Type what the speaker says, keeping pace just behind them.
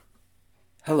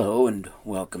Hello and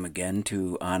welcome again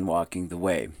to On Walking the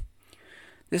Way.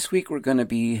 This week we're going to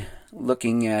be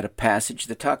looking at a passage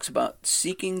that talks about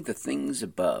seeking the things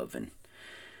above and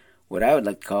what I would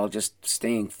like to call just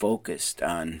staying focused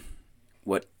on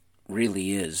what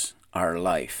really is our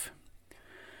life.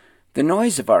 The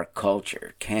noise of our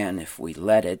culture can, if we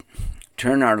let it,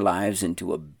 turn our lives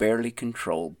into a barely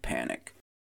controlled panic.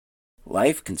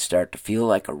 Life can start to feel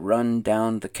like a run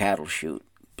down the cattle chute,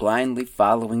 blindly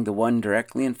following the one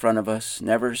directly in front of us,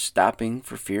 never stopping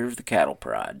for fear of the cattle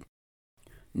prod.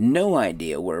 No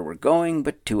idea where we're going,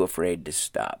 but too afraid to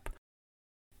stop.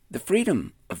 The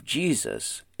freedom of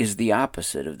Jesus is the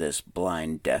opposite of this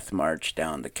blind death march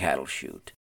down the cattle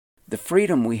chute. The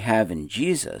freedom we have in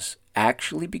Jesus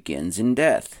actually begins in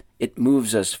death. It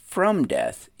moves us from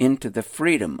death into the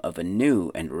freedom of a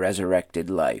new and resurrected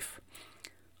life.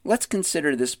 Let's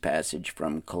consider this passage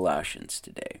from Colossians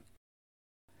today.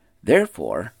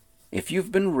 Therefore, if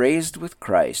you've been raised with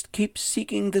Christ, keep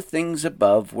seeking the things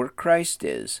above where Christ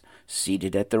is,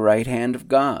 seated at the right hand of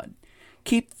God.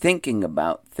 Keep thinking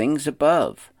about things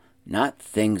above, not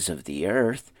things of the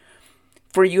earth.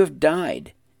 For you have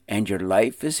died, and your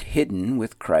life is hidden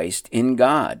with Christ in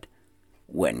God.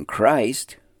 When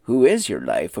Christ, who is your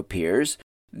life, appears,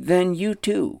 then you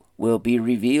too will be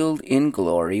revealed in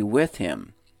glory with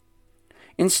him.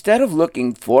 Instead of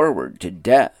looking forward to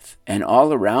death and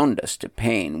all around us to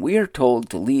pain, we are told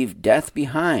to leave death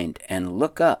behind and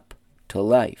look up to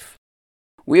life.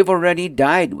 We have already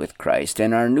died with Christ,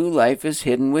 and our new life is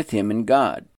hidden with him in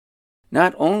God.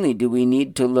 Not only do we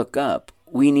need to look up,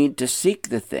 we need to seek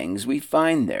the things we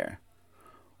find there.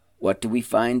 What do we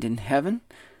find in heaven?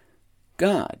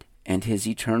 God and his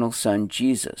eternal Son,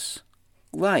 Jesus.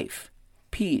 Life,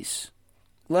 peace,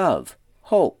 love,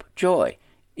 hope, joy.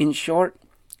 In short,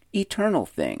 eternal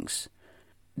things.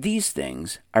 These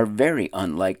things are very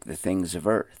unlike the things of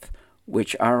earth,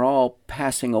 which are all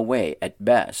passing away at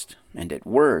best, and at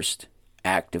worst,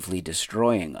 actively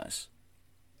destroying us.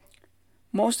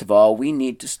 Most of all, we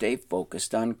need to stay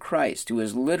focused on Christ, who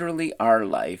is literally our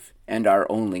life and our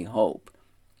only hope.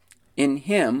 In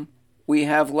him, we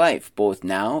have life both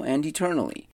now and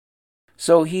eternally.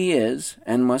 So he is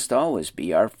and must always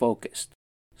be our focus.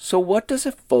 So what does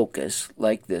a focus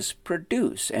like this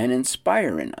produce and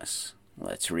inspire in us?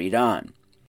 Let's read on.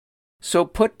 So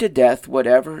put to death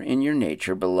whatever in your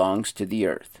nature belongs to the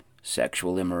earth: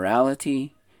 sexual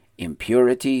immorality,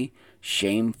 impurity,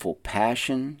 shameful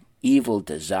passion, evil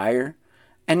desire,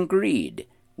 and greed,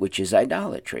 which is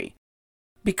idolatry.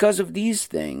 Because of these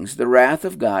things, the wrath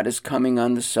of God is coming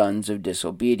on the sons of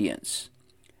disobedience.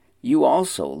 You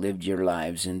also lived your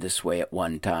lives in this way at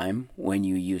one time, when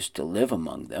you used to live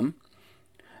among them.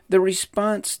 The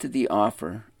response to the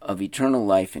offer of eternal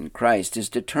life in Christ is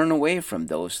to turn away from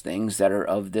those things that are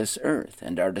of this earth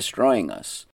and are destroying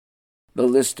us. The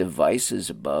list of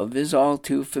vices above is all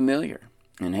too familiar,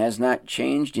 and has not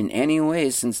changed in any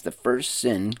way since the first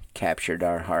sin captured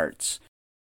our hearts.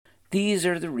 These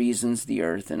are the reasons the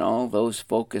earth and all those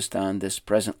focused on this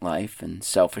present life and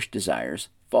selfish desires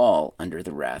fall under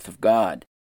the wrath of God.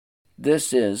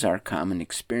 This is our common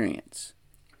experience,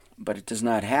 but it does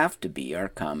not have to be our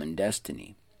common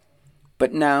destiny.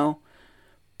 But now,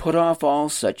 put off all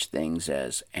such things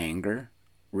as anger,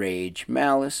 rage,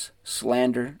 malice,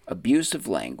 slander, abusive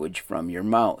language from your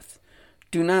mouth.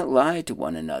 Do not lie to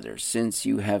one another, since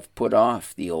you have put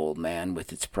off the old man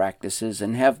with its practices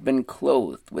and have been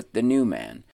clothed with the new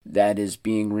man, that is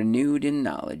being renewed in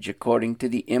knowledge according to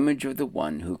the image of the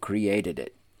one who created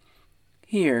it.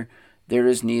 Here there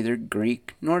is neither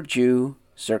Greek nor Jew,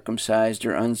 circumcised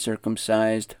or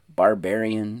uncircumcised,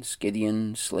 barbarian,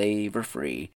 Scythian, slave or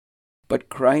free, but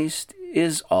Christ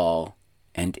is all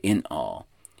and in all.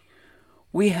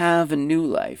 We have a new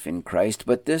life in Christ,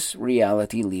 but this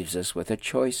reality leaves us with a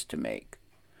choice to make.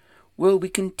 Will we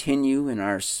continue in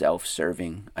our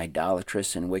self-serving,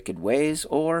 idolatrous, and wicked ways,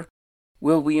 or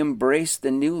will we embrace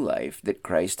the new life that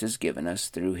Christ has given us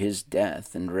through his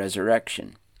death and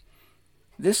resurrection?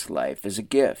 This life is a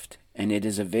gift, and it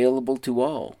is available to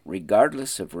all,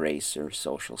 regardless of race or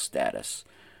social status.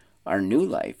 Our new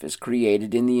life is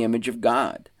created in the image of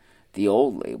God. The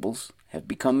old labels have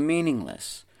become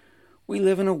meaningless. We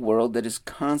live in a world that is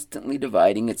constantly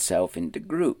dividing itself into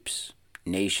groups.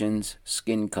 Nations,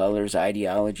 skin colors,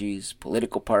 ideologies,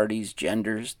 political parties,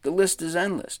 genders, the list is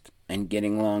endless and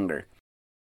getting longer.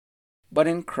 But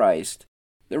in Christ,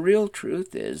 the real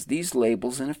truth is these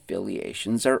labels and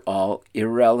affiliations are all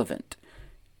irrelevant.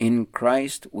 In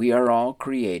Christ, we are all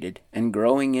created and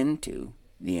growing into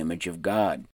the image of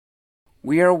God.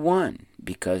 We are one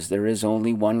because there is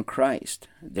only one Christ.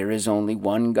 There is only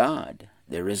one God.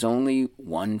 There is only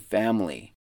one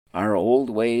family. Our old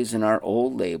ways and our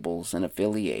old labels and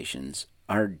affiliations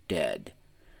are dead.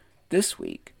 This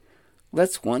week,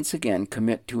 let's once again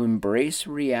commit to embrace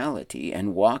reality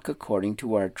and walk according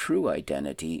to our true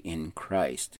identity in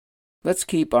Christ. Let's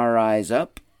keep our eyes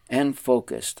up and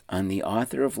focused on the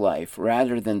author of life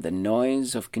rather than the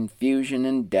noise of confusion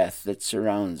and death that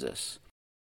surrounds us.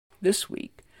 This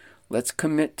week, let's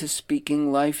commit to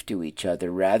speaking life to each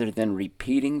other rather than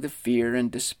repeating the fear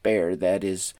and despair that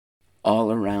is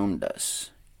all around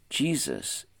us.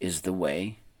 Jesus is the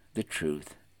way, the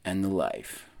truth, and the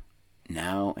life,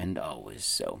 now and always.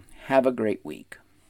 So have a great week.